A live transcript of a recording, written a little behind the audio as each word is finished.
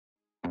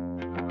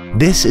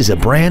This is a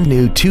brand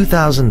new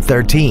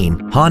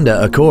 2013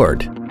 Honda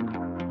Accord.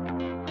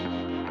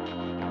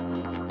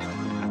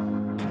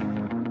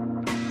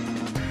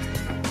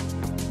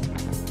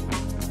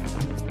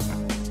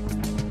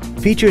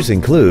 Features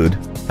include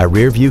a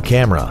rear-view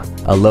camera,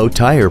 a low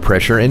tire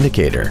pressure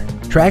indicator,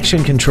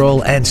 traction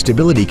control and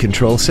stability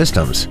control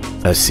systems,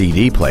 a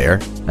CD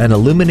player, an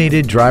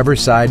illuminated driver's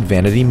side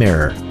vanity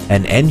mirror,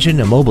 an engine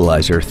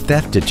immobilizer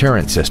theft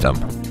deterrent system,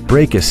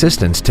 brake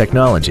assistance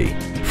technology,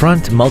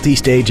 front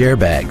multi-stage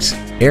airbags,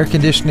 air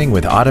conditioning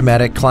with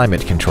automatic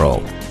climate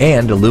control,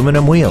 and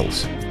aluminum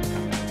wheels.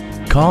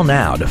 Call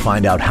now to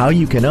find out how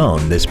you can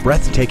own this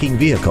breathtaking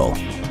vehicle.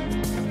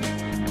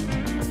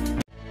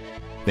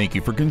 Thank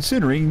you for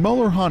considering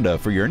Muller Honda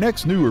for your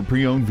next new or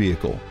pre-owned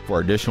vehicle.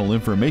 For additional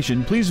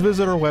information, please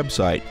visit our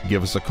website,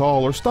 give us a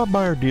call, or stop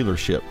by our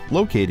dealership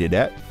located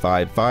at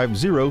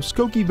 550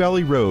 Skokie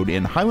Valley Road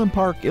in Highland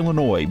Park,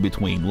 Illinois,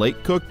 between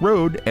Lake Cook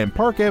Road and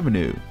Park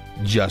Avenue,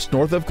 just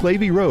north of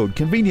Clavey Road,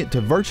 convenient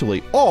to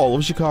virtually all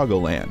of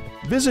Chicagoland.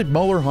 Visit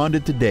Muller Honda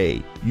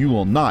today. You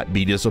will not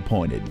be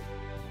disappointed.